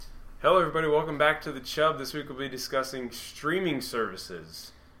Hello everybody, welcome back to the Chub. This week we'll be discussing streaming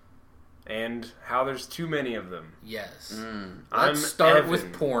services and how there's too many of them. Yes. I'm Let's start Evan.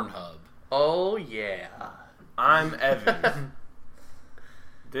 with Pornhub. Oh, yeah. I'm Evan.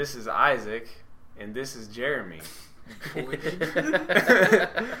 This is Isaac, and this is Jeremy.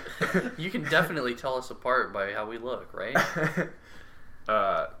 You can definitely tell us apart by how we look, right?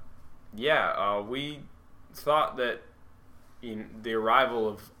 We thought that the arrival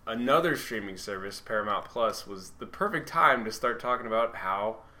of another streaming service, Paramount Plus, was the perfect time to start talking about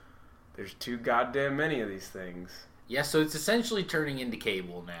how there's too goddamn many of these things. Yeah, so it's essentially turning into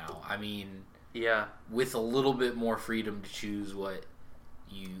cable now. I mean, Yeah. with a little bit more freedom to choose what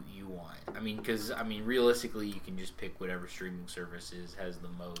you want. I mean, because, realistically, you can just pick whatever streaming service has the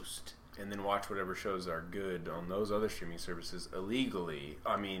most. And then watch whatever shows are good on those other streaming services illegally.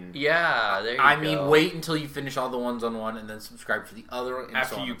 Yeah, there you go. Wait until you finish all the ones on one and then subscribe for the other one. And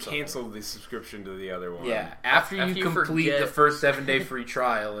after so on you and so cancel forth. the subscription to the other one. Yeah, after you complete forget- the first 7-day free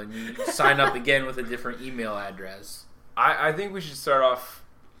trial and you sign up again with a different email address. I think we should start off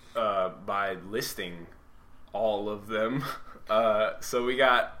by listing all of them. So we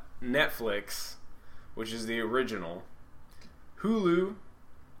got Netflix, which is the original, Hulu,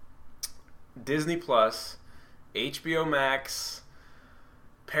 Disney Plus, HBO Max,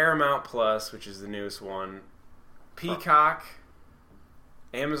 Paramount Plus, which is the newest one, Peacock,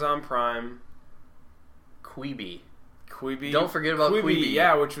 Amazon Prime, Quibi. Quibi. Don't forget about Quibi.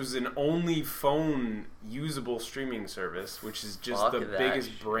 Yeah, which was an only phone usable streaming service, which is just Fuck the that biggest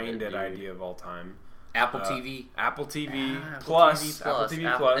shit, brain dead dude. idea of all time. Apple TV. Apple TV Apple Plus, TV Apple Plus, TV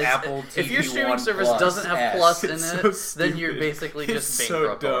Apple- Plus. it's- Apple If your TV streaming 1 service Plus doesn't have S. Plus in It's it, so then you're stupid. basically It's just so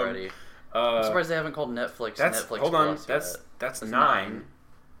bankrupt dumb. already. I'm surprised they haven't called Netflix Netflix Hold on, Plus that's yet. that's That's 9. 9.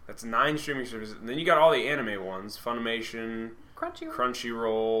 That's 9 streaming services. And then you got all the anime ones, Funimation, Crunchyroll.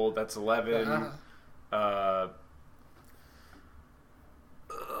 Crunchyroll. That's 11.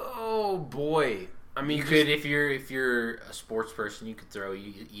 Oh boy! I mean, You could, if you're a sports person, you could throw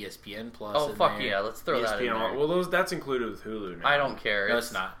ESPN Plus. Oh, in fuck there. yeah, let's throw that in ESPN. there. Well, that's included with Hulu now. I don't care. No,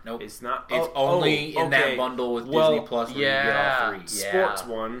 it's not. Nope. It's not. It's only in that okay. bundle with Well, Disney Plus where you get yeah. all three. Yeah. Sports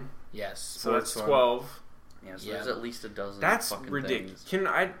one. Yes. So that's sports one. 12. Yeah, so Yeah. there's at least a dozen That's fucking ridiculous.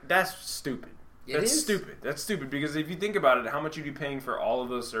 things. That's stupid. It That's is? stupid. That's stupid because if you think about it, how much you'd be paying for all of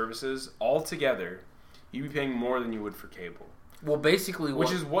those services all together, you'd be paying more than you would for cable. Well, basically, Which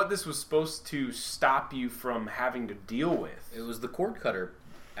is what this was supposed to stop you from having to deal with. it was the cord cutter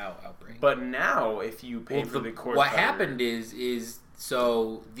outbreak. But now, if you pay for the cord what cutter- happened is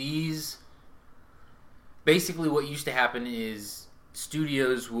so these basically what used to happen is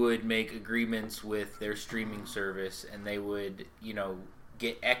studios would make agreements with their streaming service and they would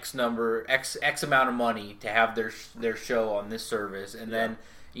get X amount of money to have their show on this service and then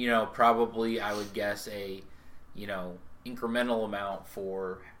probably I would guess a incremental amount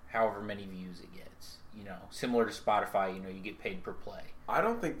for however many views it gets. Similar to Spotify, you get paid per play. I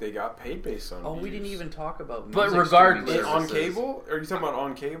don't think they got paid based on Oh, we views. didn't even talk about But music regardless- streaming On services. cable? Are you talking about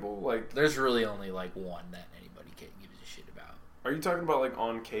on cable? Like, There's really only like one that anybody gives a shit about. are you talking about like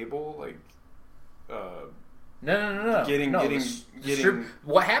on cable? Like, No. Getting-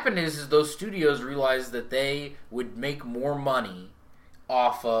 What happened is those studios realized that they would make more money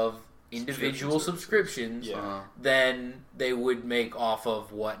off of individual subscriptions Yeah. than they would make off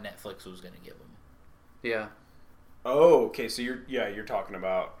of what Netflix was going to give them. Yeah. Oh, okay. So you're talking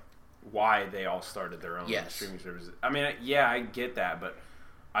about why they all started their own Yes. streaming services. I mean, yeah, I get that, but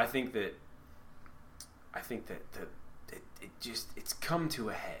I think that it's come to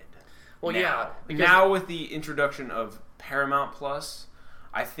a head. Well, now. yeah. Because Now with the introduction of Paramount Plus,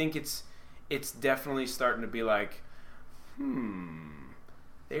 I think it's definitely starting to be like,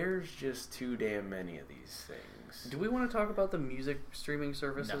 there's just too damn many of these things. do we want to talk about the music streaming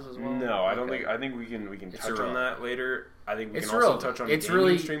services as well? No, I don't Okay. think. I think we can It's touch on irrelevant. that later. I think we It's can also irrelevant. touch on It's gaming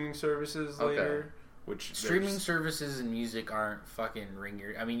really- streaming services Okay. later. Which Streaming there's- services and music aren't fucking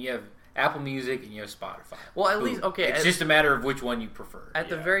ringer. I mean, you have Apple Music and you have Spotify. Well, at Boom. least okay. It's just a matter of which one you prefer. At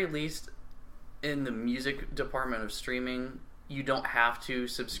the Yeah. very least, in the music department of streaming, you don't have to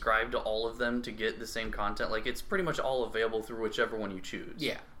subscribe to all of them to get the same content. Like, it's pretty much all available through whichever one you choose.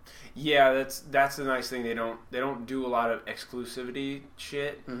 Yeah. Yeah, that's the nice thing. They don't do a lot of exclusivity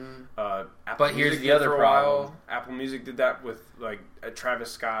shit. Mm-hmm. Apple But here's Music the did other for a problem. while. Apple Music did that with like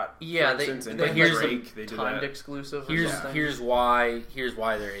Travis Scott. Yeah, for they instance, and they but here's have Drake. They did timed that. exclusive. Or Here's something. here's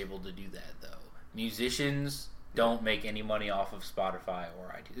why they're able to do that though. Musicians don't make any money off of Spotify or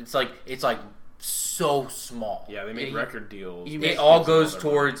iTunes. It's like so small. Yeah, they make Yeah, record deals. you which It all gives them goes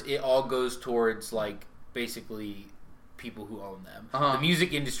their money. towards like basically people who own them. Uh-huh. The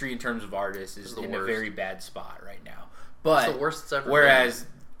music industry, in terms of artists, is the in worst. a very bad spot right now. But It's the worst it's ever whereas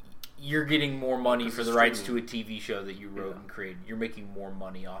you're getting more money Because for of the rights to streaming. a TV show that you wrote Yeah. and created. You're making more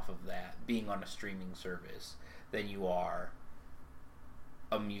money off of that being on a streaming service than you are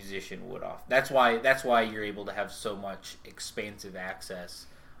a musician would off. That's why you're able to have so much expansive access.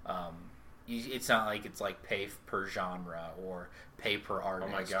 It's not like it's like pay per genre or pay per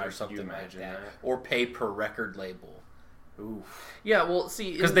artist God, or could something you like imagine that, that? or pay per record label. Oof. Yeah, well,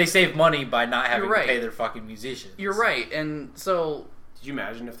 see, Because they save money by not having You're right. to pay their fucking musicians. you're right, and so Did you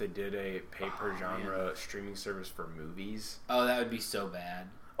imagine if they did a pay per genre streaming service for movies? Oh, that would be so bad.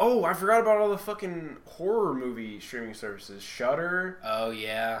 Oh, I forgot about all the fucking horror movie streaming services. Shudder. Oh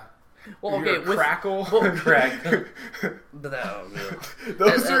yeah. well, okay, with Crackle. Crackle.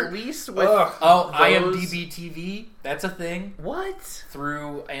 Those at, are at least with Ugh. Oh, Those- IMDb TV. That's a thing what?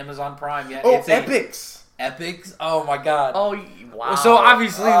 through Amazon Prime. Yeah. Oh, it's a- Epics. Epics. Oh my god. Oh, wow. So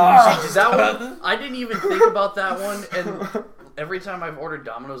obviously we should just that one, I didn't even think about that one, and every time I've ordered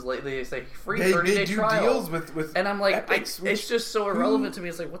Domino's lately, they say free 30-day do trial. deals with And I'm like, Epics, it's just so irrelevant to me.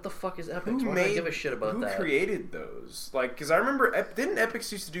 It's like, what the fuck is Epics? who Why do I give a shit about who that? created those? Like, because I remember, didn't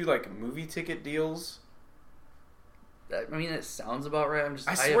Epics used to do like movie ticket deals? I mean, it sounds about right.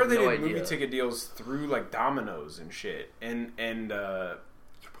 I swear have they no did idea. movie ticket deals through like Domino's and shit, and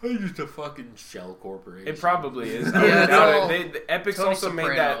Probably just a fucking shell corporation. it probably is. Yeah, I it's doubt all it. The Epics Tony also made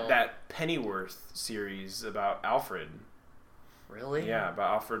Soprano. that Pennyworth series about Alfred. Really? Yeah,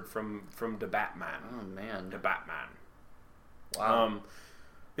 about Alfred from the Batman. Oh man. The Batman. Wow.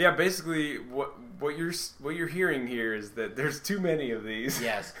 Yeah, basically what you're hearing here is that there's too many of these.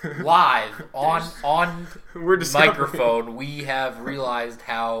 Yes, live on We're discovering- microphone, we have realized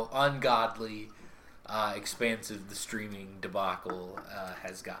how ungodly expansive the streaming debacle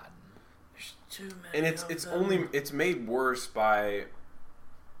has gotten. There's too many. And it's made worse by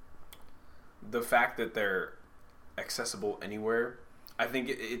the fact that they're accessible anywhere. I think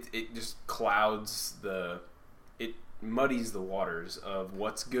it just clouds it muddies the waters of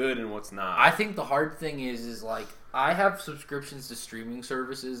what's good and what's not. I think the hard thing is like I have subscriptions to streaming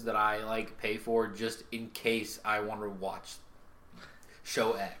services that I like pay for just in case I want to watch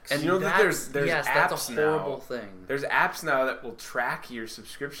show X. And you know that there's yes, apps that's a horrible now. thing. There's apps now that will track your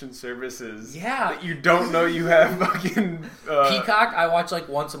subscription services. Yeah. that you don't know you have fucking Peacock, I watch like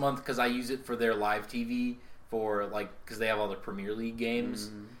once a month because I use it for their live TV for like because they have all the Premier League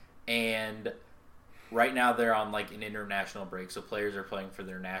games, and right now they're on like an international break, so players are playing for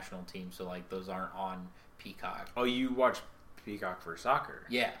their national team, so like those aren't on Peacock. Oh, you watch Peacock for soccer?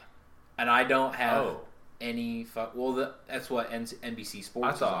 Yeah, and I don't have Oh. any. That's what NBC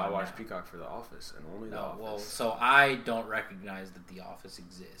Sports. I thought is I on watched now. Peacock for The Office and only The No, Office. well, so I don't recognize that The Office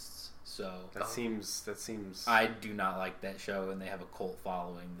exists. So that seems. I do not like that show, and they have a cult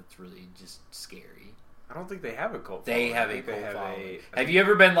following that's really just scary. I don't think they have a cult. They following. have I a think they cult have following. a- Have you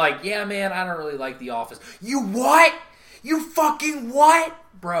ever been like, yeah, man, I don't really like The Office? You what? You fucking what?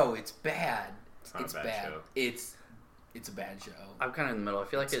 Bro, it's bad. It's not a bad show. It's a bad show. I'm kind of in the middle. I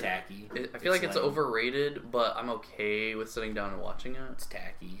feel like It's tacky. I feel like it's lame. overrated, but I'm okay with sitting down and watching it. It's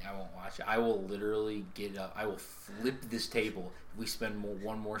tacky. I won't watch it. I will literally get up. I will flip this table if we spend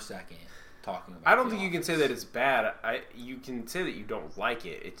one more second talking about I don't The think you can Office. say that it's bad. You can say that you don't like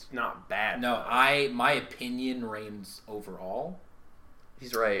it. It's not bad. No, though. my opinion reigns overall.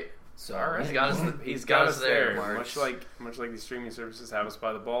 He's right. So All right. He's got us there, March. Much like these streaming services have us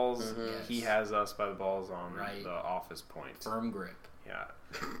by the balls. Mhm. He Yes. has us by the balls on Right. the Office point. firm grip. Yeah.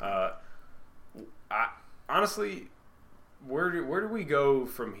 I honestly, where do we go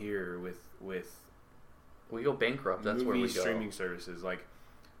from here with We go bankrupt. That's movie where we go. streaming services? Like,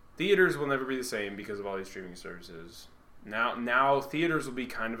 theaters will never be the same because of all these streaming services. Now theaters will be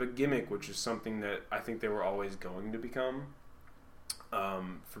kind of a gimmick, which is something that I think they were always going to become.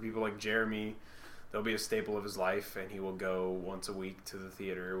 For people like Jeremy, they'll be a staple of his life, and he will go once a week to the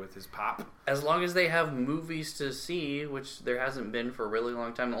theater with his pop. As long as they have movies to see, which there hasn't been for a really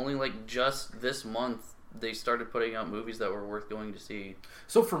long time. Only like just this month they started putting out movies that were worth going to see.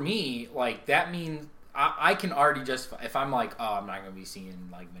 So for me, like that means I can already justify if I'm like, oh, I'm not going to be seeing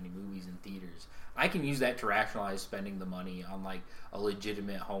like many movies in theaters. I can use that to rationalize spending the money on like a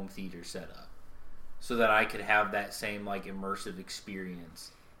legitimate home theater setup, so that I could have that same like immersive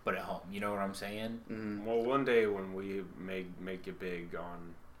experience, but at home. You know what I'm saying? Well, one day when we make it big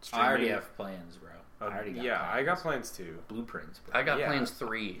on streaming, I already have plans, bro. I already got plans. I got plans too. Blueprints, bro. I got Yeah. plans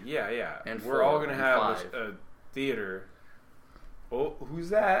 3. Yeah. And we're 4 all gonna and have 5. a theater. Oh, who's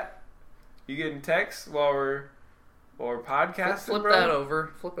that? You getting texts while we're podcasting, Flip bro? that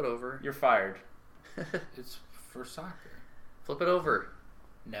over. Flip it over. You're fired. It's for soccer. Flip it over.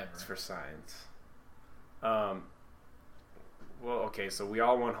 Never. It's for science. Well, okay, so we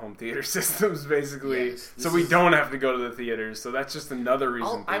all want home theater systems, basically, Yes, so we don't have to go to the theaters. So that's just another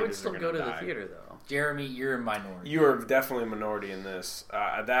reason. I would theaters still are go to gonna the die. theater though. Jeremy, you're a minority. You are definitely a minority in this.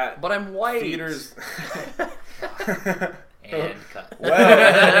 That But I'm white. theaters. And cut.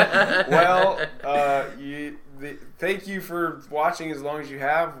 Thank you for watching as long as you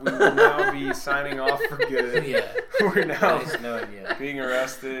have. We will now be signing off for good. Yeah. We're now Nice knowing you. being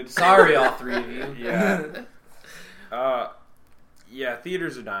arrested. Sorry, all three of you. Yeah. Yeah,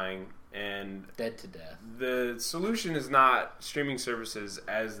 theaters are dying, and Dead to death. the solution is not streaming services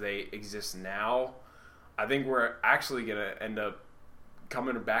as they exist now. I think we're actually going to end up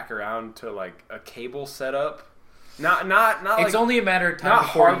coming back around to like a cable setup. Not It's like, only a matter of time not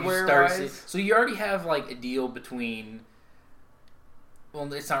before you hardware-wise. start. So you already have like a deal between.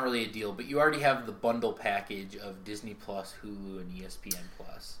 Well, it's not really a deal, but you already have the bundle package of Disney Plus, Hulu, and ESPN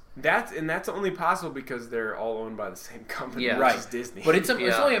Plus. That's only possible because they're all owned by the same company, Yeah. which Right. is Disney. But it's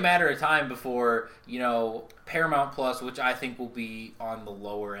Yeah. only a matter of time before Paramount Plus, which I think will be on the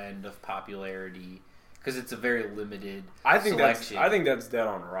lower end of popularity because it's a very limited I think selection. that's dead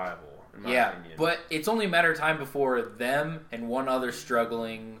on arrival. In my Yeah, opinion. but it's only a matter of time before them and one other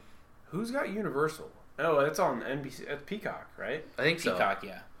struggling Who's got Universal? Oh, it's on NBC. It's Peacock, right? I think so. Peacock.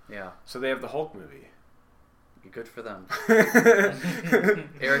 Yeah. Yeah. So they have the Hulk movie. Good for them. no.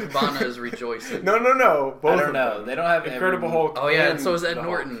 Eric Bana is rejoicing. Both I don't of know. them. They don't have Incredible every- Hulk. Oh yeah, and and so is Ed the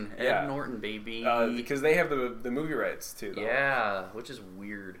Norton. Hulk. Ed Yeah. Norton, baby. Because they have the movie rights too. Yeah, which is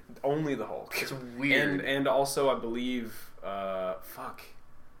weird. Only the Hulk. It's weird. And also I believe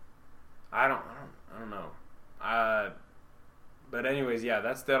I don't know. But anyways, yeah,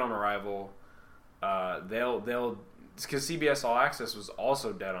 that's dead on arrival. They'll because CBS All Access was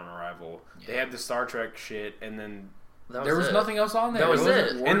also dead on arrival. Yeah. They had the Star Trek shit, and then There was it. nothing else on there. That was wasn't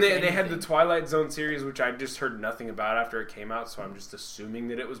it. worth and they had the anything. Twilight Zone series, which I just heard nothing about after it came out. So I'm just assuming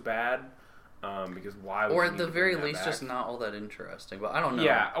that it was bad. Because why? Would Or you at need the to very bring that least, back? just not all that interesting. But I don't know.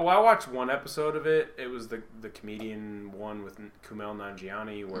 Yeah, well, I watched one episode of it. It was the comedian one with Kumail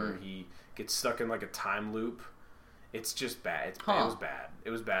Nanjiani, where he gets stuck in like a time loop. It's just bad. It was bad. It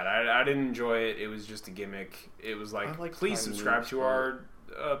was bad. I didn't enjoy it. It was just a gimmick. It was like please time subscribe loops, to our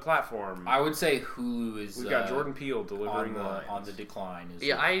platform. I would say Hulu is. We've got Jordan Peele delivering on the decline. Is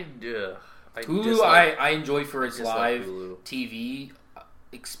Yeah, I Hulu. dislike- I enjoy for its dislike live Hulu. TV.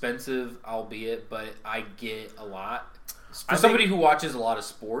 Expensive, albeit, but I get a lot. For I somebody who watches a lot of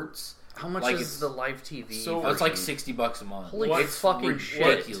sports, How much like is it's- the live TV? So- it's like version? $60 a month. Holy it's fucking shit.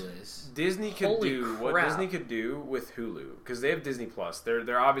 ridiculous. Disney could Holy do what crap. Disney could do with Hulu because they have Disney Plus.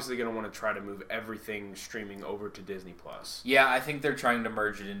 They're obviously going to want to try to move everything streaming over to Disney Plus. Yeah, I think they're trying to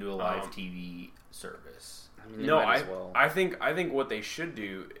merge it into a live Um, TV service. I mean, they No, might as well. I think what they should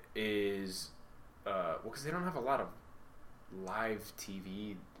do is because they don't have a lot of live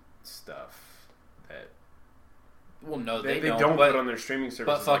TV stuff that Well, no, they don't. don't but, put on their streaming but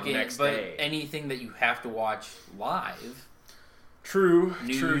services like fucking, next but day. anything that you have to watch live. True.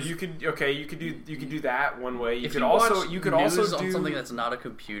 News. You could do that one way. You if could you also watch you could news also do on something that's not a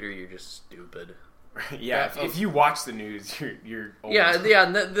computer, you're just stupid. yeah. If you watch the news, you're old. Yeah,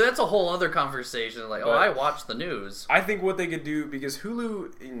 and that's a whole other conversation. Like, But- I watch the news. I think what they could do, because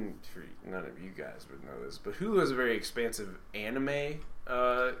Hulu, none of you guys would know this, but Hulu has a very expansive anime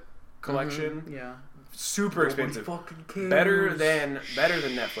collection. Yeah. Super expensive. Better than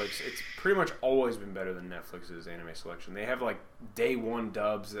Netflix. It's pretty much always been better than Netflix's anime selection. They have like day one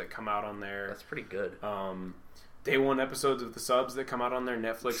dubs that come out on there. That's pretty good. Day one episodes of the subs that come out on there.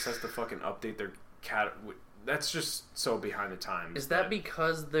 Netflix has to fucking update their cat. That's just so behind the times. Is that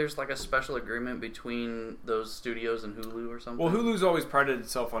because there's like a special agreement between those studios and Hulu or something? well, Hulu's always prided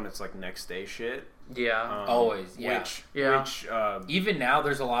itself on its like next day shit. Yeah. Always, yeah. Which Even now,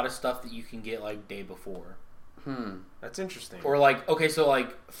 there's a lot of stuff that you can get like day before. that's interesting. Or like, okay, so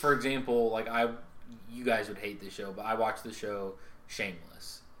like for example, like you guys would hate this show, but I watched the show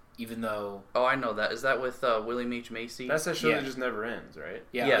Shameless, even though Oh, I know that. Is that with William H. Macy? That's a show Yeah. that just never ends, right?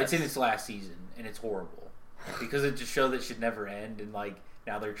 yeah, Yes. it's in its last season and it's horrible because it's a show that should never end, and like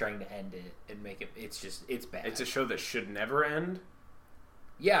now they're trying to end it and make it. It's bad. It's a show that should never end.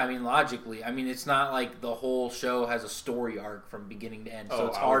 Yeah, I mean logically, I mean it's not like the whole show has a story arc from beginning to end, so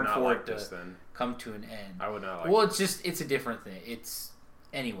it's I would hard not for like it to this then. come to an end. I would not like. Well, it's a different thing. It's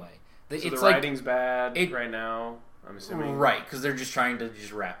anyway. so It's the like writing's bad right now. I'm assuming. right because they're just trying to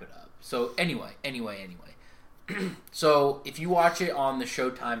just wrap it up. So anyway. So if you watch it on the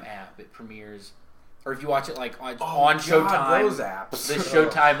Showtime app, it premieres or if you watch it like on God, Showtime, those apps. the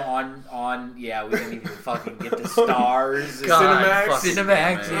Showtime on yeah, we didn't even fucking get the stars. God, Cinemax, fuck, yeah,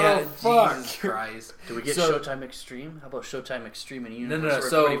 man. Oh, fuck. Jesus Christ. Do we get So- Showtime Extreme? How about Showtime Extreme and No, Universe? no. where it's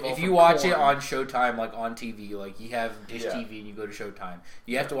So already if from you watch it porn? on Showtime, like on TV, like you have Dish Yeah. TV and you go to Showtime,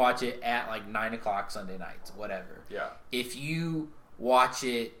 you have to watch it at like 9:00 Sunday nights, whatever. Yeah. If you watch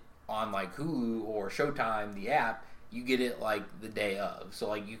it on like Hulu or Showtime, the app, you get it like the day of. So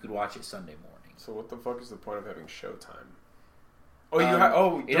like you could watch it Sunday morning. So what the fuck is the point of having Showtime?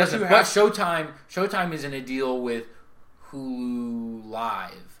 Oh, It doesn't. But Showtime is in a deal with Hulu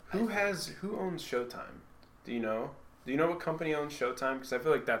Live. Who owns Showtime? Do you know? Do you know what company owns Showtime? Because I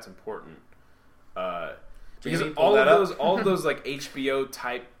feel like that's important. Because Jamie, pull all that of up. those like HBO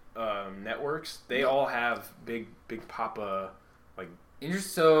type networks, they all have big Papa, like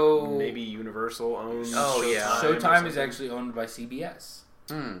So maybe Universal owns. Oh, Showtime, yeah. or Showtime is something. actually owned by CBS.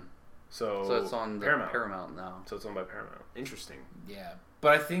 So it's on the Paramount now. So it's owned by Paramount. Interesting. Yeah,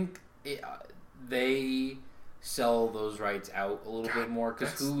 but I think they sell those rights out a little God, bit more because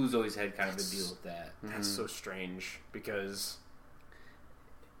that's- Hulu's always had kind of a deal with that. That's so strange because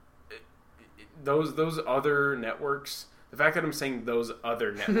those other networks. The fact that I'm saying those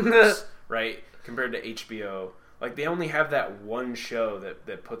other networks, right, compared to HBO, like they only have that one show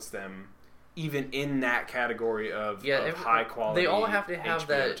that puts them even in that category of high quality. They all have to have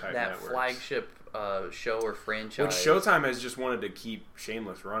HBO type that networks. flagship show or franchise. Which Showtime has just wanted to keep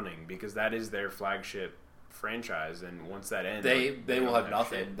Shameless running because that is their flagship franchise, and once that ends, They don't will have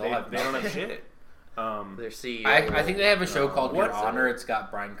nothing. shit. They'll have They don't have nothing. shit. Their CEO. I think they have a show called Your what's Honor. it? It's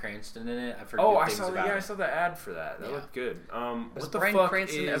got Bryan Cranston in it. I've heard Oh, good I things saw. about Yeah, it. I saw the ad for that. That Yeah. looked good. Has What the Bryan fuck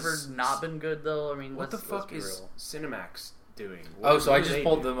Cranston is ever not been good though? I mean, What the let's fuck be is real. Cinemax doing? Oh, so What I do just they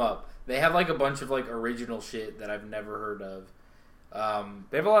pulled do? them up. They have like a bunch of like original shit that I've never heard of.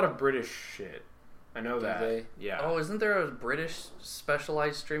 They have a lot of British shit. I know Do that. they? Yeah. Oh, isn't there a British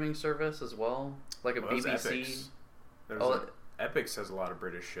specialized streaming service as well? Like a Well, there's BBC? Epix. There's Oh, Epix has a lot of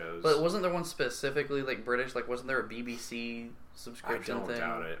British shows. but wasn't there one specifically like British? Like, wasn't there a BBC I subscription don't thing?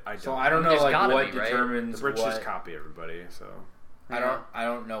 doubt it. I So don't. I don't know There's like gotta what be, right? determines The British what. just copy everybody, so I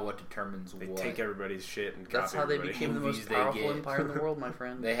don't know what determines they what. take everybody's shit and That's copy how they everybody. became the most Movies they powerful get. empire in the world, my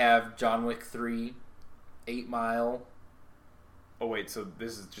friend. They have John Wick 3, 8 Mile. Oh wait, so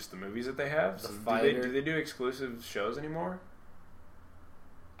this is just the movies that they have? The So Fighter. do they do exclusive shows anymore?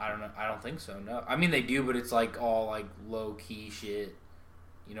 I don't know. I don't think so. No, I mean they do, but it's like all like low key shit.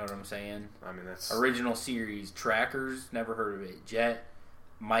 You know what I'm saying? I mean that's Original series, Trackers, never heard of it. Jet,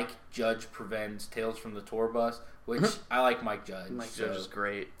 Mike Judge Prevents, Tales from the Tour Bus, which I like Mike Judge. Mike so Judge is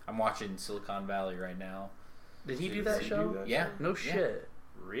great. I'm watching Silicon Valley right now. Did he do Did that he show? do that Yeah. No Yeah. shit.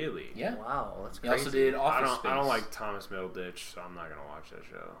 really. Yeah. Wow, that's He crazy. also did Office I Space. don't like Thomas Middleditch, so I'm not gonna watch that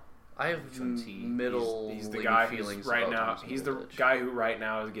show. I have Which one's he? middle He's the guy feelings who's right about now. Thomas He's the Middleditch. guy who right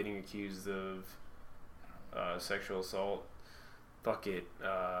now is getting accused of sexual assault. Fuck it.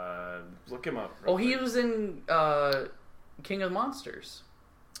 Look him up. real Oh, he quick. was in King of the Monsters.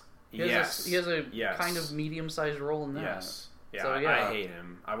 He has a Yes. kind of medium-sized role in that. Yes. Yeah, So, yeah. I hate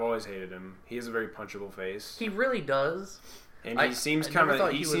him. I've always hated him. He has a very punchable face, He really does. and I- he seems I kind never of.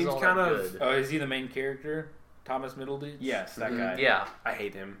 thought He he was seems all kind that of. good. Oh, is he the main character? Thomas Middleditch? Yes, that Mhm. guy. Yeah. I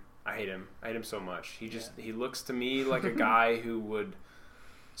hate him. I hate him. I hate him so much. He looks to me like a guy who would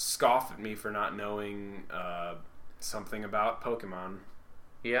scoff at me for not knowing something about Pokemon.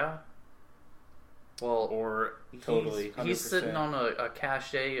 Yeah. Well, Or Totally, He's 100%. sitting on a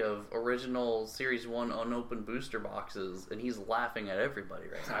cache of original Series 1 unopened booster boxes, and he's laughing at everybody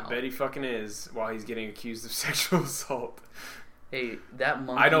right now. I bet he fucking is while he's getting accused of sexual assault. Hey, that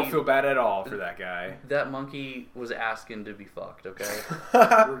monkey... I don't feel bad at all for that guy. That monkey was asking to be fucked, okay?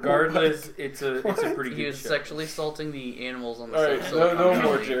 Regardless, it's a pretty He good was show. sexually assaulting the animals on the All right, Silicon no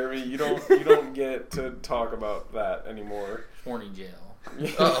more, Valley. Jeremy. You don't get to talk about that anymore. Horny jail.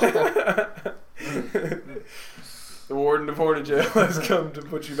 Uh-oh. The warden of Horny Jail has come to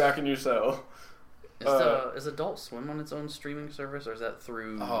put you back in your cell. Is Adult Swim on its own streaming service, or is that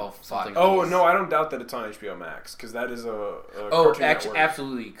through Oh, fuck. something Oh else? no, I don't doubt that it's on HBO Max because that is a Oh, Cartoon actually, Network.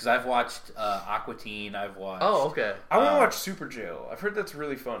 absolutely. Because I've watched Aqua Teen. I've watched. Oh, okay. I want to watch Super Jail. I've heard that's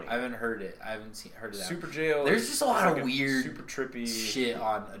really funny. I haven't heard it. I haven't heard of that. Super Jail. There's is just a lot of like weird super trippy shit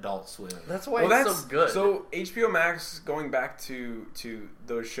on Adult Swim. That's why it's so good. So HBO Max, going back to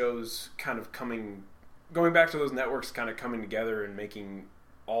those shows, kind of going back to those networks, kind of coming together and making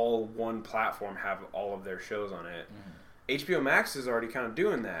all one platform have all of their shows on it. HBO Max is already kind of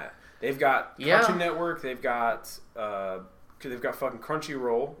doing that. They've got Yeah. Cartoon Network. They've got They've got fucking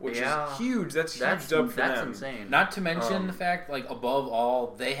Crunchyroll, which Yeah. is huge. That's a huge That's dub for that's them. insane. Not to mention the fact, like, above all,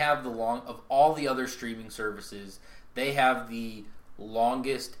 they have of all the other streaming services, they have the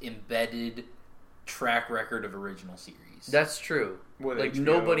longest embedded track record of original series. That's true. With Like HBO.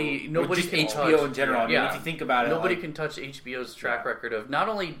 nobody just can HBO touch. in general. I mean, Yeah. if you think about it, Nobody like, can touch HBO's track Yeah. record of not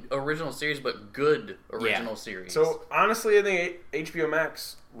only original series but good original series. So honestly, I think HBO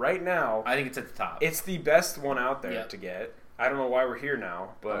Max right now, I think it's at the top. it's the best one out there Yep. to get. I don't know why we're here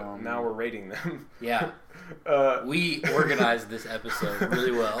now, but now we're rating them. Yeah. We We organized this episode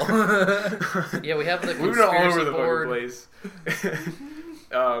really well. yeah, we have the we've been all conspiracy over the board. fucking place.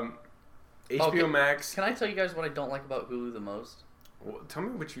 HBO Okay. Max. Can I tell you guys what I don't like about Hulu the most? Well, tell me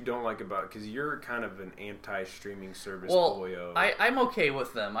what you don't like about it, because you're kind of an anti-streaming service Well, boyo. I'm okay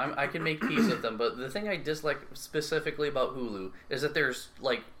with them. I can make peace with them. But the thing I dislike specifically about Hulu is that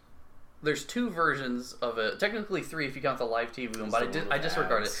there's two versions of it. Technically three if you count the live TV one, but the one I with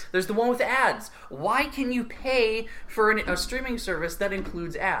disregard ads. it. There's the one with ads. Why can you pay for a streaming service that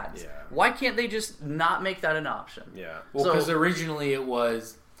includes ads? Yeah. Why can't they just not make that an option? Yeah. Well, So- because originally it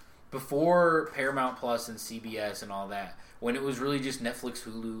was before Paramount Plus and CBS and all that. When it was really just Netflix,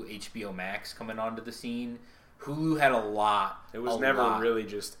 Hulu, HBO Max coming onto the scene, Hulu had a lot. It was a never lot. really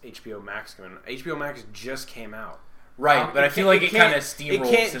just HBO Max coming. HBO Max just came out. Right, but I feel like it kind of steamrolled.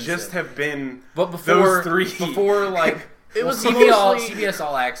 It can't since just then. have been But before those three. before like It was CBS, mostly- CBS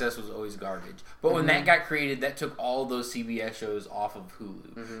All Access was always garbage. But when that got created, that took all those CBS shows off of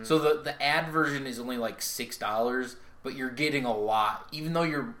Hulu. So the ad version is only like $6, but you're getting a lot. Even though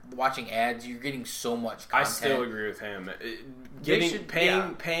you're watching ads, you're getting so much I content. still agree with him.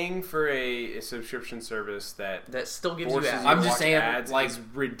 Paying for a subscription service that still gives you forces ads. you I'm to just watch saying, ads like, is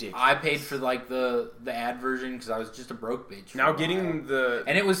ridiculous. I paid for like the ad version because I was just a broke bitch. for now a while. getting the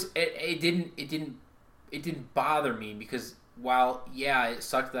And it didn't bother me because while it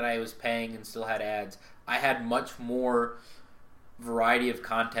sucked that I was paying and still had ads, I had much more variety of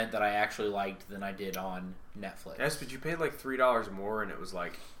content that I actually liked than I did on Netflix. yes, but you paid like $3 more, and it was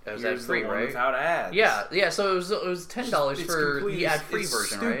like It was here's ad-free, the one right? without ads. Yeah. So it was $10 It's for completely- the ad-free it's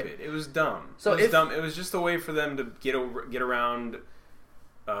version, stupid. right? It was dumb. So it was if- dumb. It was just a way for them to get around.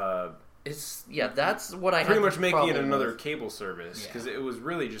 That's what I Pretty had much the making it problem another with. cable service because it was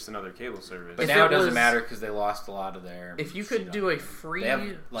really just another cable service. But If now it it doesn't was- matter because they lost a lot of their. If you could shit do on a it. free they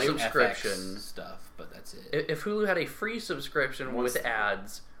have like subscription, FX stuff, but that's it. if Hulu had a free subscription What's with the-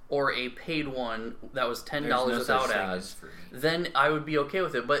 ads or a paid one that was $10 There's no such without thing as ads, free. then I would be okay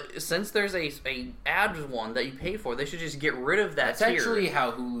with it. But since there's a ad one that you pay for, they should just get rid of that That's tier. actually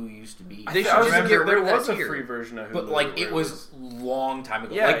how Hulu used to be. They should I just remember get rid there of that was a tier. free version of Hulu, But like where it was long time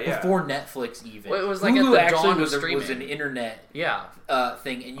ago, Yeah, like yeah. before Netflix even. Well, it was like Hulu at the actually dawn of was streaming. an internet Yeah,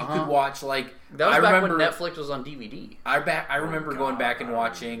 thing, and you Uh-huh. could watch like that was I back remember when Netflix was on DVD. I remember going God, back and I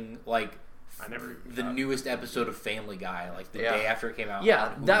watching like I never the got- newest episode of Family Guy, like the Yeah. day after it came out. Yeah,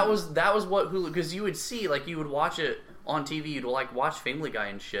 on that Hulu. was what Hulu, because you would see, like, you would watch it on TV, you'd like watch Family Guy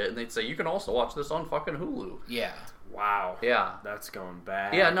and shit, and they'd say you can also watch this on fucking Hulu. yeah. Wow. Yeah. That's going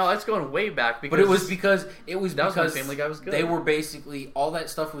bad. Yeah, no, that's going way back because But it was because that was when because Family Guy was good. They were basically all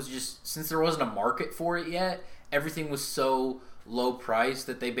that stuff was just since there wasn't a market for it yet. Everything was so low price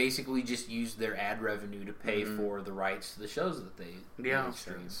that they basically just used their ad revenue to pay for the rights to the shows that they Yeah. Makes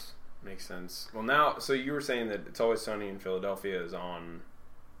sense. Makes sense. Well, now, so you were saying that It's Always Sunny in Philadelphia is on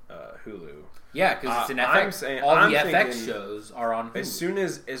Hulu. Yeah, because it's an I'm FX. saying- all I'm the FX thinking shows are on Hulu. As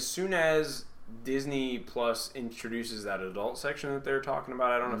soon as Disney Plus introduces that adult section that they're talking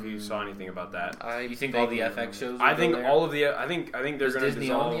about, I don't know if you saw anything about that. you think all the FX shows? I will think go there? all of the. I think they're Does going to Disney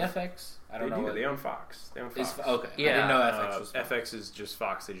dissolve. own the FX? I don't They know. do. They own Fox. They own Fox. Okay. I Yeah. didn't know FX was Fox. FX is just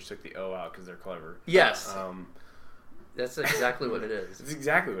Fox. They just took the O out because they're clever. Yes, That's that's exactly what it is.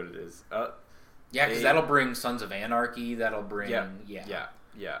 exactly what it is. Yeah, because They- that'll bring Sons of Anarchy. That'll bring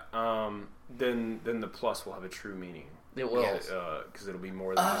Yeah. Then the plus will have a true meaning. It will. Because it'll be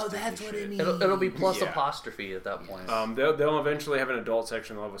more than just Disney that's what shit. it means. It'll be plus Yeah. apostrophe at that point. They'll eventually have an adult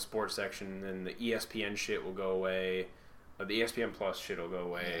section. They'll have a sports section, and then the ESPN shit will go away. The ESPN Plus shit will go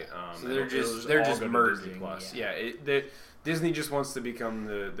away. So they're it'll just- they're all just go to merging, Disney Plus. yeah. Disney just wants to become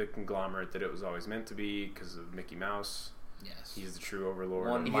the conglomerate that it was always meant to be because of Mickey Mouse. Yes. He's the true overlord.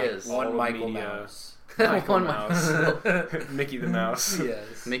 One, He Mike, is. All one of Michael media. Mouse. Michael One Mouse. Mickey the Mouse.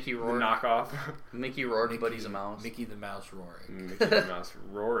 Yes. Mickey The Rourke. knockoff. Mickey Rourke, but he's a mouse. Mickey the Mouse roaring. Mickey the Mouse.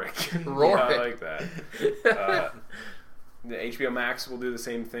 Rorik. Rorik. Yeah, I like that. The HBO Max will do the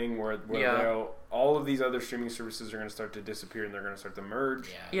same thing where all of these other streaming services are going to start to disappear and they're going to start to merge.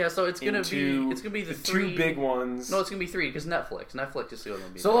 Yeah. So it's gonna be the two big ones. No, it's gonna be 3 because Netflix is still gonna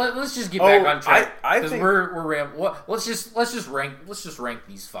be. So there. let's just get back on track. I think let's just rank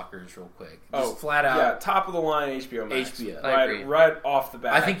these fuckers real quick. Just flat out. Yeah, top of the line HBO Max. HBO. I agree. Right off the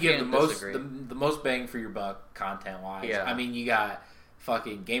bat. I think you have disagree. the most bang for your buck content wise. Yeah. I mean, you got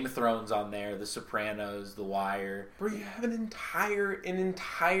fucking Game of Thrones on there, The Sopranos, The Wire. Bro, you have an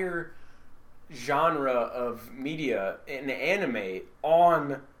entire genre of media and anime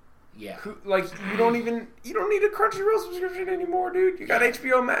on. Yeah. Like you don't need a Crunchyroll subscription anymore, dude. You got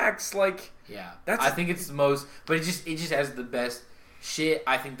HBO Max. Like I think it's the most, but it just has the best shit.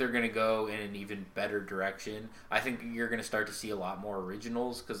 I think they're gonna go in an even better direction. I think you're gonna start to see a lot more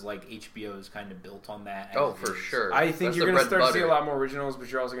originals because like HBO is kind of built on that. Oh, for sure. I think That's you're the gonna start bread to see a butter. lot more originals,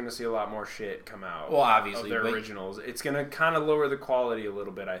 but you're also gonna see a lot more shit come out. Well, obviously, of their originals. It's gonna kind of lower the quality a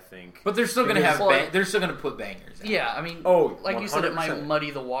little bit, I think. But they're still gonna Because- they're still gonna put bangers out. Yeah, I mean, like you said, it might 100%. muddy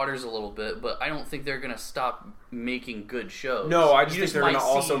the waters a little bit, but I don't think they're gonna stop making good shows. No, I just You think they're might gonna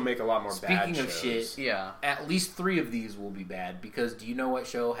also see- make a lot more bad Speaking of shows. shit, Yeah. at least 3 of these will be bad because do you know what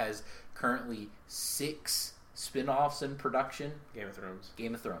show has currently 6 spin-offs in production? Game of Thrones.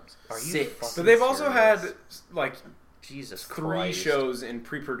 Game of Thrones. Are you 6. fucking But they've also serious? had like Jesus 3 Christ. shows in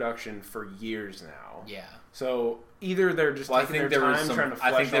pre-production for years now. Yeah. So either they're just Well, I taking think their there was time some. trying to I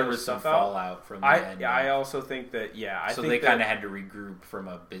flesh think there all was this some stuff out. fallout from the end. I also think that So think they that- kind of had to regroup from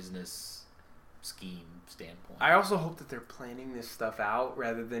a business scheme standpoint. I also hope that they're planning this stuff out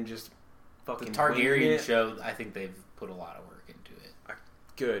rather than just The fucking winging Targaryen it. show, I think they've put a lot of work into it.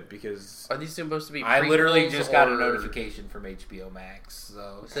 Good because Are these supposed to be? I literally prequels just got a or- notification from HBO Max.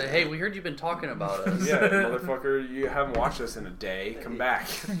 So Say, hey, we heard you've been talking about us. yeah, motherfucker, you haven't watched this in a day. Come back.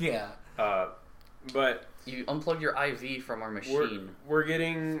 yeah. But You unplugged your IV from our we're machine. we're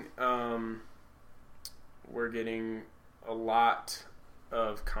getting a lot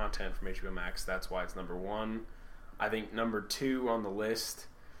of content from HBO Max. That's why it's number 1. I think number 2 on the list.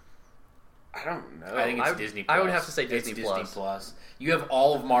 I don't know. I think it's I- Disney. I would Plus. have to say It's Disney Plus. You have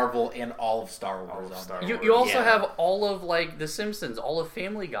all of Marvel and all of Star Wars All of on Star there. Wars. You also Yeah. have all of like The Simpsons, all of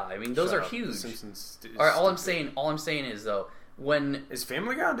Family Guy. I mean, those Shut are up. The huge. Simpsons is All right, all stupid. I'm saying is though, when Is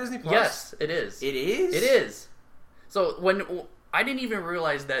Family Guy on Disney Plus? yes, it is. It is. It is. So when I didn't even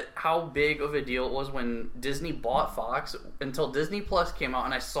realize that how big of a deal it was when Disney bought Fox until Disney Plus came out,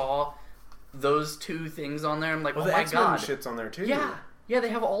 and I saw those 2 things on there. I'm like, Well, oh the my X-Men god, shit's on there too. yeah, they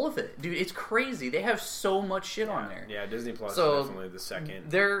have all of it, dude. It's crazy. They have so much shit on there. Yeah, Disney Plus So, is definitely the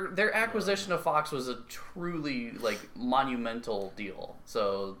second. Their acquisition of Fox was a truly like monumental deal.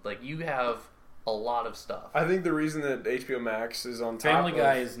 So like you have a lot of stuff. I think the reason that HBO Max is on top Family of,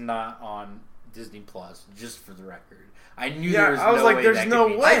 Guy is not on Disney Plus, just for the record. I knew Yeah, there was I was no like, way there's that no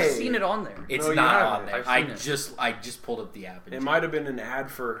could be. way. I've seen it on there. It's No, you not haven't. on there. I've seen I just pulled up the app. And It might have been an ad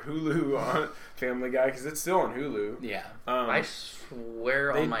for Hulu on Family Guy because it's still on Hulu. Yeah. I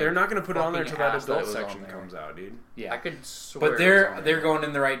swear on my They're not going to put it on there fucking until that ass adult it was on section there. comes out, dude. Yeah. I could swear. But it was on they're there. going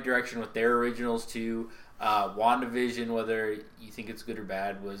in the right direction with their originals too. WandaVision, whether you think it's good or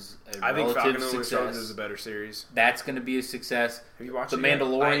bad, was a I think relative Falcon and the Winter success. Soldier is a better series. That's going to be a success. Have you watched The it yet?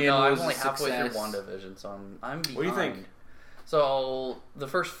 Mandalorian I know, I'm was only a halfway success. through WandaVision, so I'm behind. What do you think? So the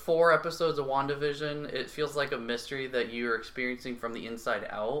first 4 episodes of WandaVision, it feels like a mystery that you're experiencing from the inside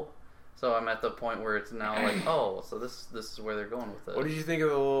out. So I'm at the point where it's now like, oh, so this is where they're going with it. What did you think of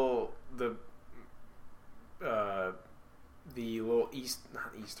the little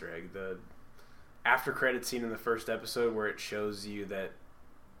not Easter egg, the after credit scene in the first episode where it shows you that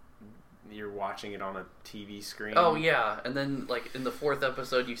you're watching it on a TV screen? Oh yeah, and then like in the 4th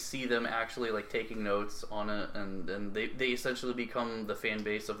episode, you see them actually like taking notes on it, and they essentially become the fan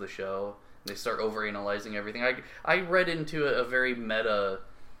base of the show. They start overanalyzing everything. I read into a very meta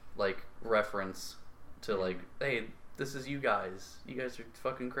like reference to like, hey, this is you guys. You guys are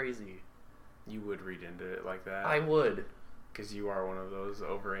fucking crazy. You would read into it like that? I would. Because you are one of those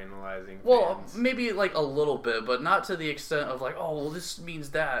overanalyzing Well, fans. maybe like a little bit, but not to the extent of like, oh, well, this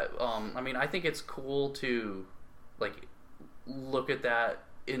means that. I mean, I think it's cool to like look at that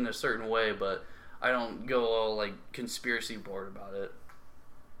in a certain way, but I don't go all like conspiracy board about it.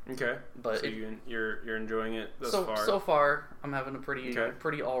 Okay. But so you're enjoying it thus far? So far, I'm having a pretty Okay.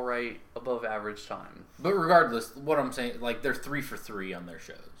 pretty all right, above average time. But regardless, what I'm saying, like they're 3 for 3 on their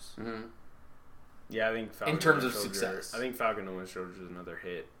shows. Mm-hmm. Yeah, I think Falcon In terms and of Winter success. Soldier- I think Falcon and Winter Soldier is another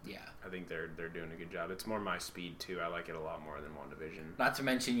hit. Yeah. I think they're doing a good job. It's more my speed too. I like it a lot more than WandaVision. Not to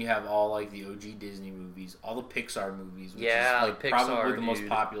mention you have all like the OG Disney movies, all the Pixar movies, which Yeah, is like Pixar, probably the most dude.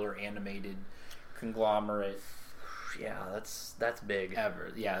 popular animated conglomerate. Yeah, that's big.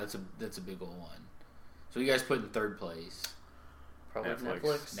 ever. Yeah, that's a big old one. So you guys put in third place. Probably Netflix.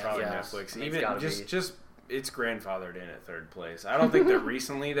 Netflix. Probably Yeah. Netflix. It's Even gotta just be. just it's grandfathered in at third place. I don't think that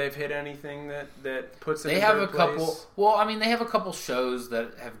recently they've hit anything that puts it. They in have third a couple. place. Well, I mean, they have a couple shows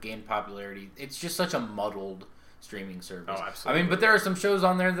that have gained popularity. It's just such a muddled streaming service. Oh, I absolutely. mean, but there are some shows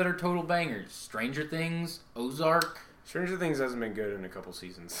on there that are total bangers. Stranger Things, Ozark. Stranger Things hasn't been good in a couple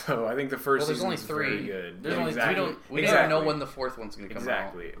seasons, so I think the first Well, there's season only is 3. very good. There's only exactly. We don't even know when the 4th one's going to come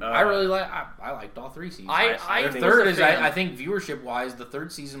out. exactly. I really like. I liked all 3 seasons. I the was third a is. fan. I think viewership wise, the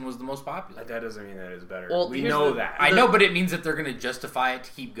third season was the most popular. That doesn't mean that is better. Well, we here's know the- that. I know, but it means that they're going to justify it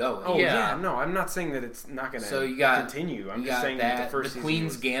to keep going. Oh Yeah. yeah. No, I'm not saying that it's not going to So you got continue. I'm You just got saying that. that the first The season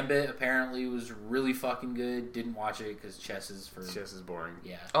Queen's was, Gambit apparently was really fucking good. Didn't watch it because chess is for. chess is boring.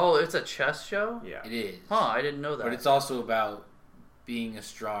 Yeah, Oh, it's a chess show? Yeah. it is. Huh, I didn't know that. But it's also about being a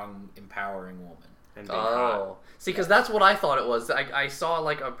strong, empowering woman. And being hot. Oh. See, because that's what I thought it was. I saw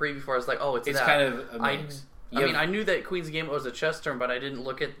like a preview for it. I was like, oh, it's It's that. kind of a I mix. I knew that Queen's Gambit was a chess term, but I didn't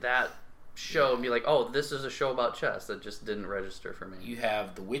look at that show and be like, oh, this is a show about chess. That just didn't register for me. You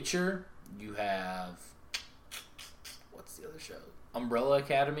have The Witcher. You have what's the other show? Umbrella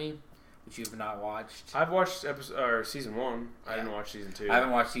Academy, which you have not watched. I've watched season 1. I Yeah. didn't watch season 2. I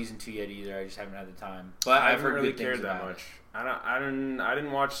haven't watched season 2 yet either. I just haven't had the time. But I I've heard haven't really good things cared that about much. it. I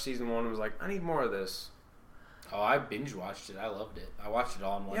didn't watch season 1 and was like, I need more of this. Oh, I binge watched it. I loved it. I watched it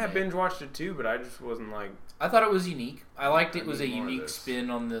all in one Yeah, I day. binge watched it too, but I just wasn't like. I thought it was unique. I liked it. I Was a need more of unique this. spin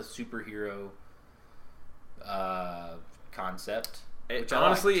on the superhero concept. Which I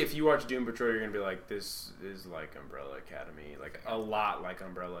Honestly, liked. if you watch Doom Patrol, you're gonna be like, this is like Umbrella Academy, like a lot like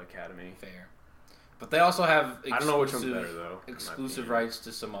Umbrella Academy. Fair. But they also have I don't know which one's better though. in my exclusive opinion. rights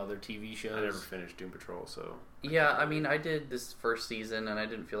to some other TV shows. I never finished Doom Patrol, so. Yeah, I mean, I did this first season, and I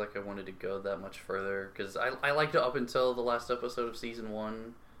didn't feel like I wanted to go that much further because I liked it up until the last episode of season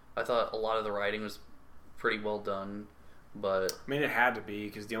 1. I thought a lot of the writing was pretty well done, but I mean, it had to be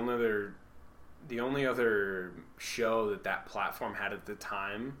because the only other show that platform had at the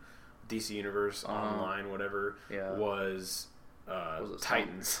time, DC Universe Online, whatever, yeah, was it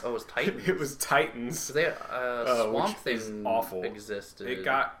Titans. Oh, it was Titans. It was Titans. So they Swamp which is Thing awful. existed. It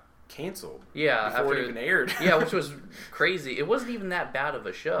got canceled. yeah before after it even aired. yeah, which was crazy. It wasn't even that bad of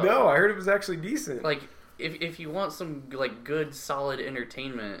a show. No, I heard it was actually decent. Like if you want some like good solid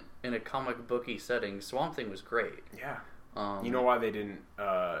entertainment in a comic booky setting, Swamp Thing was great. yeah. Um, You know why they didn't?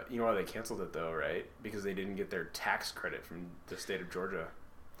 You know why they canceled it though, right? Because they didn't get their tax credit from the state of Georgia.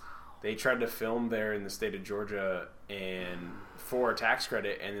 They tried to film there in the state of Georgia and for a tax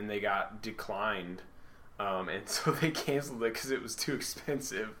credit, and then they got declined, and so they canceled it because it was too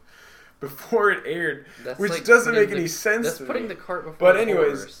expensive before it aired, that's which like doesn't putting make any sense. That's to putting me. the cart before But the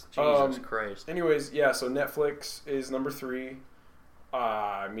anyways, horse. Jesus Christ. Anyways, yeah. So Netflix is number 3.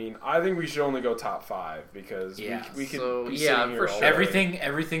 I mean, I think we should only go top 5 because Yeah. we could So, be yeah, sitting here for all sure. day.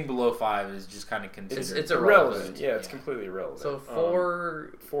 Everything below 5 is just kind of considered. It's irrelevant. irrelevant. Yeah, it's Yeah. completely irrelevant. So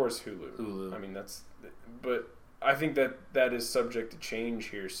 4 4 is Hulu. Hulu. I mean, but I think that is subject to change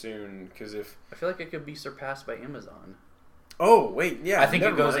here soon because if. I feel like it could be surpassed by Amazon. Oh wait, yeah. I think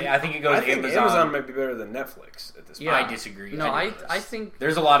it goes. mind. I think it goes. I think Amazon. Amazon might be better than Netflix at this point. Yeah. I disagree. No, I I think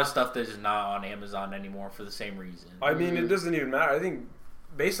There's a lot of stuff that is not on Amazon anymore for the same reason. I mean, it doesn't even matter. I think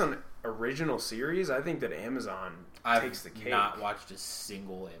based on original series, I think that Amazon I've takes the cake. not watched a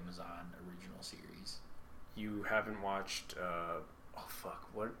single Amazon original series. You haven't watched? Oh fuck!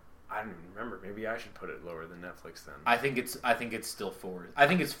 What? I don't even remember. Maybe I should put it lower than Netflix then. I think it's still fourth. I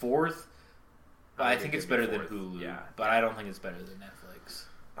think it's fourth, but I think it's it could be better than fourth. Hulu. Yeah. But I don't think it's better than Netflix.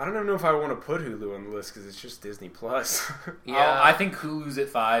 I don't even know if I want to put Hulu on the list because it's just Disney Plus. Yeah. I think Hulu's at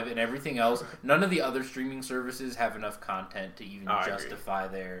 5, and everything else. None of the other streaming services have enough content to even I agree. justify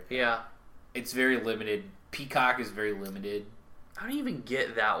their. yeah. It's very limited. Peacock is very limited. I don't even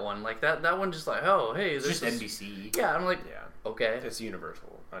get that one. Like that one just like, oh, hey, It's there's just this- NBC. Yeah, I'm like, yeah, okay. it's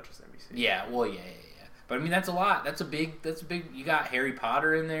Universal, not just NBC. Yeah, well, yeah. But I mean, that's a lot. That's a big. You got Harry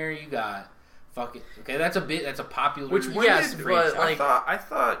Potter in there. You got fucking. Okay, that's a popular. Which when Yes, did, but, like- I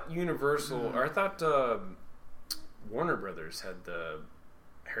thought Universal or I thought Warner Brothers had the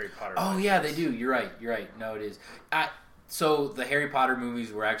Harry Potter. Oh yeah, they license. do. You're right. No, it is. So the Harry Potter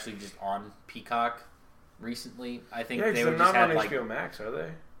movies were actually just on Peacock recently. I think Yeah, they because were they're just not on had like. HBO Max, are they?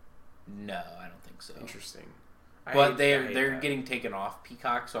 No, I don't think so. Interesting. But I hate they're that. getting taken off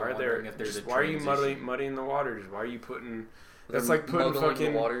Peacock, so Why I'm are wondering there? if there's Just a why are you transition. muddying the waters? Why are you putting That's like putting muddling the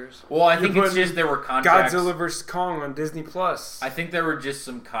fucking waters. Well, I You're think it's putting just there were contracts. Godzilla vs Kong on Disney Plus. I think there were just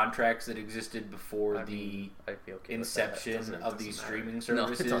some contracts that existed before I'd be okay with that. inception Doesn't of these matter. streaming No,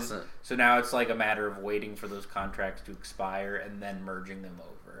 services. it doesn't. So now it's like a matter of waiting for those contracts to expire and then merging them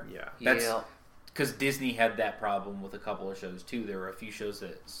over. Yeah. That's Yeah. because Disney had that problem with a couple of shows too. There were a few shows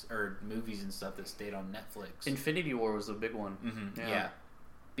or movies and stuff that stayed on Netflix. Infinity War was a big one. Yeah,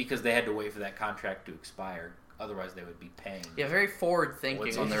 because they had to wait for that contract to expire. Otherwise, they would be paying. Yeah, very forward What's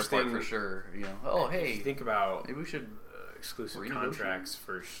thinking on their part interesting- for sure. You know, oh If hey, you think about maybe we should. exclusive Renegotiate? contracts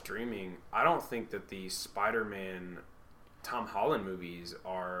for streaming, I don't think that the Spider-Man Tom Holland movies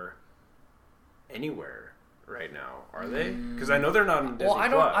are anywhere right now, are they? Because I know they're not on Disney Well, I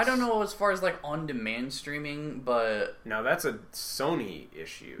Plus. don't know as far as like on-demand streaming, but Now that's a Sony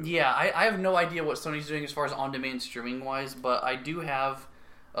issue. yeah, I have no idea what Sony's doing as far as on-demand streaming wise. But I do have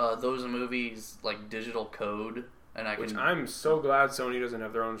those movies like digital code, and I Which can. I'm so glad Sony doesn't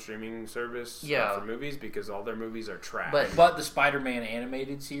have their own streaming service Yeah. for movies, because all their movies are trash. But the Spider-Man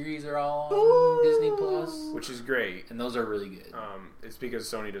animated series are all on Disney Plus, which is great. and those are really good. It's because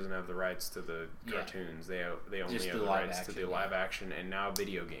Sony doesn't have the rights to the Yeah. cartoons. They only Just have the the live rights to action, the live action and now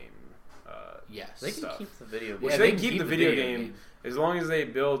video game. Yes, They can stuff. keep the video. Which Yeah, they can keep the video game as long as they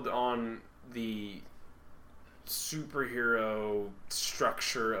build on the superhero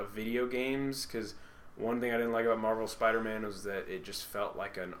structure of video games. Because one thing I didn't like about Marvel Spider-Man was that it just felt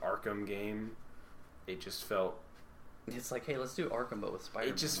like an Arkham game. It just felt. It's like, hey, let's do Arkham, but with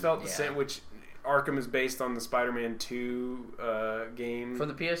Spider-Man. It just felt the Yeah. same. Which Arkham is based on the Spider-Man 2 game. from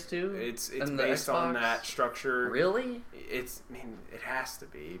the PS2. It's and the based on Xbox? that structure. Really? I mean, it has to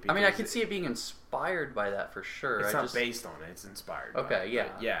be. I mean, I because could see it being inspired by that for sure. It's I not just, based on it. It's inspired. by Okay, it. yeah.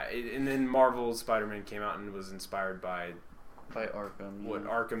 But yeah. And then Marvel's Spider-Man came out and was inspired by by Arkham. what yeah.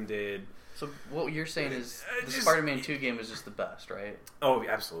 Arkham did. So what you're saying is the Just- Spider-Man 2 game is just the best, right? Oh,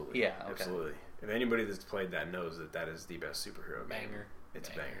 absolutely. Yeah, okay. Absolutely. If anybody that's played that knows that that is the best superhero game. Banger. It's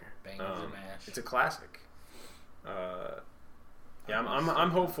a banger. Bangers and mash. It's a classic. Yeah, I'm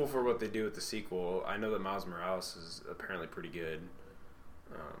hopeful for what they do with the sequel. I know that Miles Morales is apparently pretty good.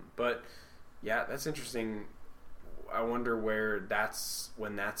 But yeah, that's interesting. I wonder when that's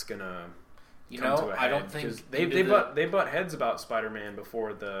gonna come to a head. I don't think 'Cause they butt heads about Spider-Man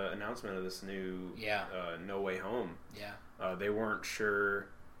before the announcement of this new No Way Home. Yeah, They weren't sure.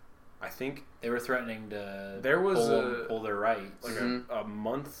 I think they were threatening to there was pull their rights. like a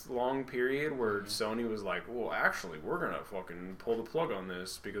month-long period where Sony was like, well, actually, we're going to fucking pull the plug on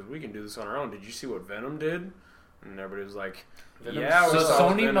this because we can do this on our own. Did you see what Venom did? And everybody was like, yeah, we so saw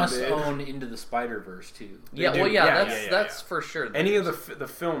what Sony Venom must did. own Into the Spider-Verse too. Yeah, do. well, Yeah, that's yeah. for sure. Any of the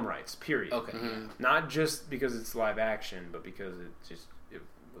film rights, period. Okay. Mhm. Not just because it's live action, but because it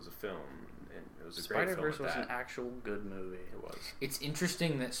was a film. And it was a great film. Spider-Verse at was that. an actual good movie. It was. It's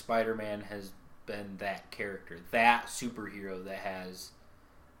interesting that Spider-Man has been that character, that superhero that has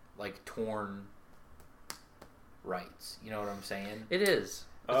like torn rights. You know what I'm saying? It is.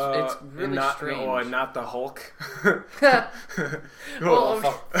 It's really and not, strange. No, and not the Hulk. Well,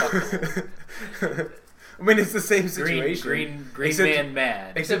 fuck. I mean, it's the same situation. Green Except- Man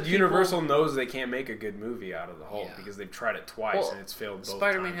mad. Except people- Universal knows they can't make a good movie out of the Hulk Yeah. because they've tried it twice Well, and it's failed both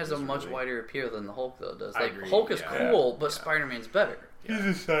Spider-Man times has a much miserably. wider appeal than the Hulk, though. Does I like agree, Hulk is yeah. cool, but Yeah. Spider-Man's better, Yeah.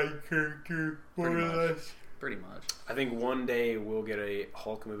 a side character, Pretty much. pretty much. I think one day we'll get a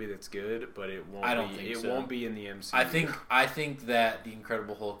Hulk movie that's good, but it won't. I don't be, think it so. won't be in the MCU. I think that the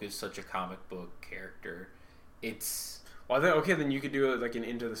Incredible Hulk is such a comic book character. It's Well, I think okay, then you could do like an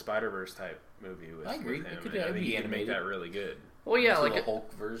Into the Spider-Verse type movie with, I agree. with him. It could and I be think you could make animated. that really good. Well, yeah, into like the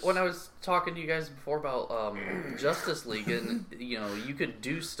Hulk verse. when I was talking to you guys before about Justice League, and you could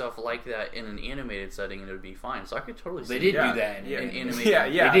do stuff like that in an animated setting, and it would be fine. So I could totally see. They did Yeah, do that in yeah, animated.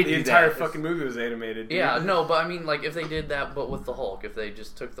 yeah. They did The do entire that. fucking movie was animated. dude. Yeah, no, but I mean, like if they did that, but with the Hulk, if they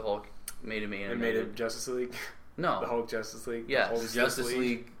just took the Hulk, made him animated, and made it Justice League, no, the Hulk Justice League. Yes. the Hulk Justice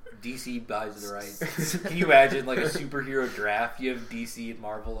League, DC buys the rights. Can you imagine like a superhero draft? You have DC and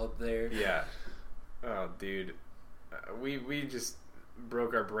Marvel up there. Yeah. Oh, dude, we just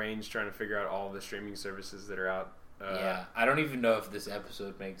broke our brains trying to figure out all the streaming services that are out. Yeah, I don't even know if this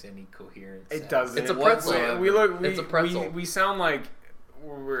episode makes any coherence. It doesn't. It's a pretzel. We It's a pretzel. We sound like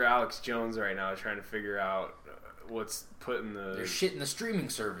we're Alex Jones right now, trying to figure out what's putting the. They're shit in the streaming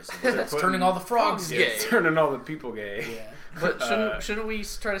services. they're That's putting turning all the frogs Yeah. gay. It's turning all the people gay. Yeah. But shouldn't we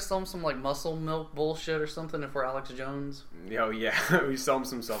try to sell them some like muscle milk bullshit or something if we're Alex Jones? Oh yeah, we sell them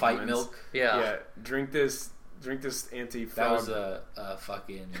some supplements. Fight milk. Yeah. Drink this anti-frog. That was a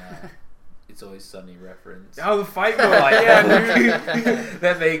fucking It's Always Sunny reference. Oh, the fight milk. Yeah, dude.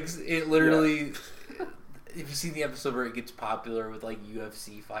 That makes it literally. if you see the episode where it gets popular with like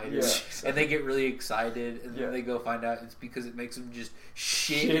UFC fighters, Yeah. and they get really excited, and Yeah. then they go find out it's because it makes them just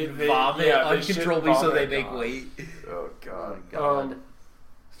shit Shit, and they- vomit yeah, they shit and uncontrollably, so they vomit. make weight. Oh God. Oh my God.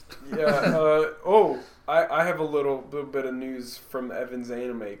 Yeah. I have a little bit of news from Evan's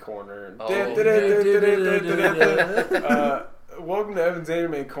Anime Corner. Oh. Welcome to Evan's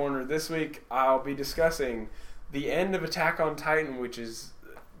Anime Corner. This week I'll be discussing the end of Attack on Titan, which is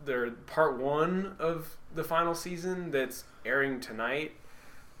their part 1 of the final season that's airing tonight.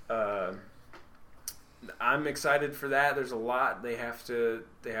 I'm excited for that. There's a lot they have to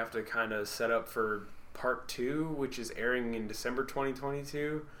kind of set up for part 2, which is airing in December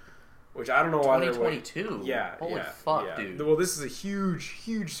 2022. Which I don't know why they're waiting. 2022. Yeah, Holy yeah, fuck, yeah. dude. Well, this is a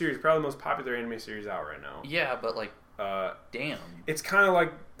huge series, probably the most popular anime series out right now. Yeah, but like, damn. It's kind of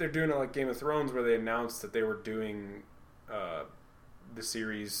like they're doing it like Game of Thrones, where they announced that they were doing the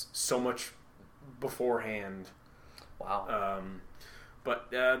series so much beforehand. Wow.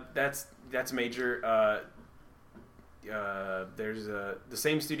 But that's major. There's the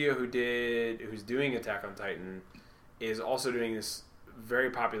same studio who's doing Attack on Titan is also doing this very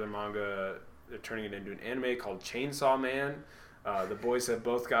popular manga. They're turning it into an anime called Chainsaw Man. The boys have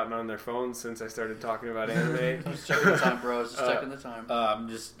both gotten on their phones since I started talking about anime. Just checking the time, bro. Just checking the time. I'm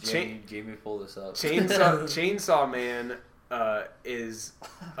just Jamie, pull this up. Chainsaw Man is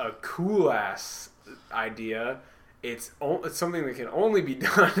a cool ass idea. It's something that can only be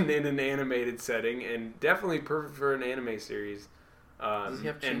done in an animated setting, and definitely perfect for an anime series. Does he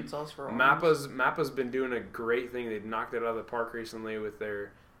have chainsaws for arms? Mappa's been doing a great thing. They've knocked it out of the park recently with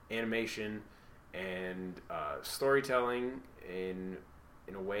their animation and storytelling in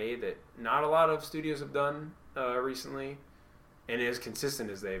a way that not a lot of studios have done recently, and as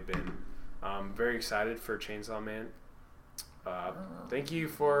consistent as they've been. I'm very excited for Chainsaw Man. Thank you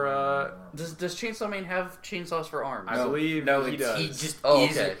for. Does Chainsaw Man have chainsaws for arms? I believe he does. He's just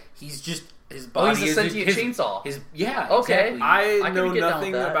his Oh, body he's a is sentient his, chainsaw. Exactly. I can know get down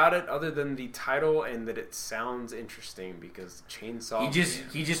nothing with that. about it other than the title and that it sounds interesting because Chainsaw.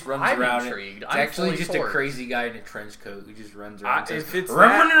 He just runs I'm around. intrigued. It's I'm actually fully just for a it. crazy guy in a trench coat who just runs around. And if says, it's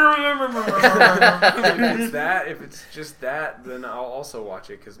if it's just that, then I'll also watch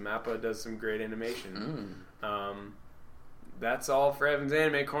it because Mappa does some great animation. That's all for Evan's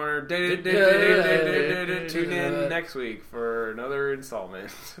Anime Corner. Tune in next week for another installment.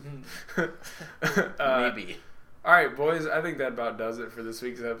 Maybe. All right, boys. I think that about does it for this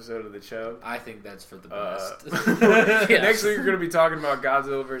week's episode of the show. I think that's for the best. Yes. Next week we're going to be talking about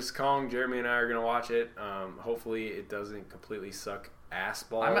Godzilla vs. Kong. Jeremy and I are going to watch it. Hopefully it doesn't completely suck ass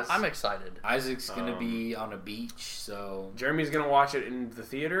balls. I'm excited. Isaac's gonna be on a beach, so Jeremy's going to watch it in the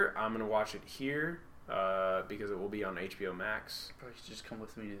theater. I'm going to watch it here because it will be on HBO Max. Probably should just come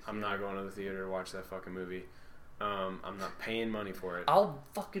with me to the theater. I'm not going to the theater to watch that fucking movie. I'm not paying money for it. I'll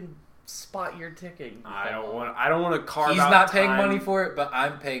fucking spot your ticket. I don't want to carve he's out not paying time. money for it, but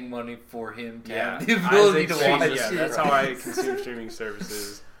I'm paying money for him to Yeah, have the ability to Isaac watch pays- it. yeah, that's how I consume streaming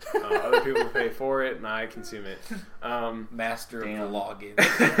services. Other people pay for it, and I consume it. Master Damn. of the login.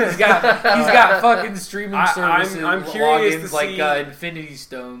 he's got fucking streaming services. I'm curious logins to like see- Infinity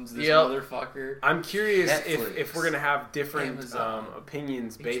Stones. This Yep. motherfucker. I'm curious Netflix, if we're gonna have different Amazon,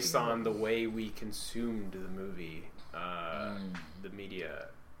 opinions based HBO. on the way we consumed the movie, the media.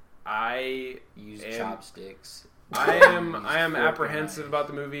 I Use am- chopsticks. I am Use I am fork and apprehensive knife. about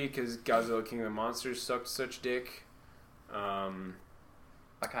the movie because Godzilla King of the Monsters sucked such dick.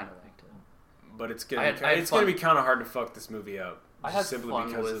 I kind of liked it. But it's I gonna had it's gonna fun. be kind of hard to fuck this movie up. I had simply fun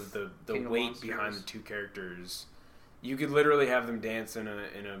because with of the King of weight Monsters. behind the two characters. You could literally have them dance in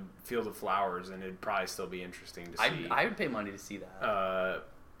a field of flowers, and it'd probably still be interesting to see. I would pay money to see that.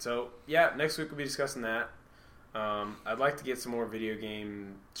 So yeah, next week we'll be discussing that. I'd like to get some more video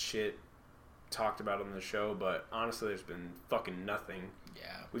game shit talked about on the show, but honestly, there's been fucking nothing. Yeah.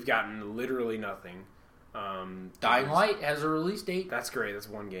 We've gotten literally nothing. Dying Light has a release date. That's great. That's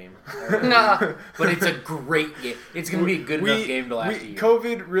one game. Nah. But it's a great game. It's going to be a good enough game to last a year.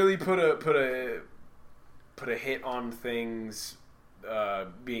 COVID really put a hit on things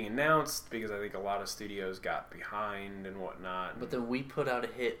being announced because I think a lot of studios got behind and whatnot. But then we put out a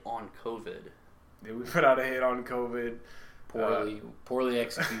hit on COVID. We put out a hit on COVID. Poorly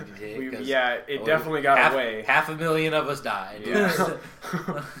executed hit. 'cause it definitely got away. 500,000 of us died. Yeah.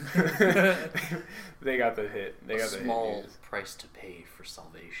 They got the hit. They A got the small hit. price to pay for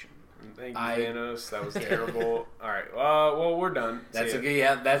salvation. Thank you, Thanos. That was terrible. All right. Well, we're done. That's See ya. okay.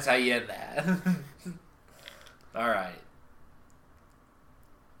 Yeah, that's how you end that. All right.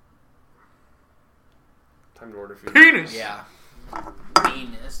 Time to order food. Penis! Yeah.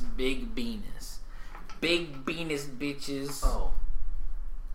 Venus. Big Venus. big penis bitches. Oh,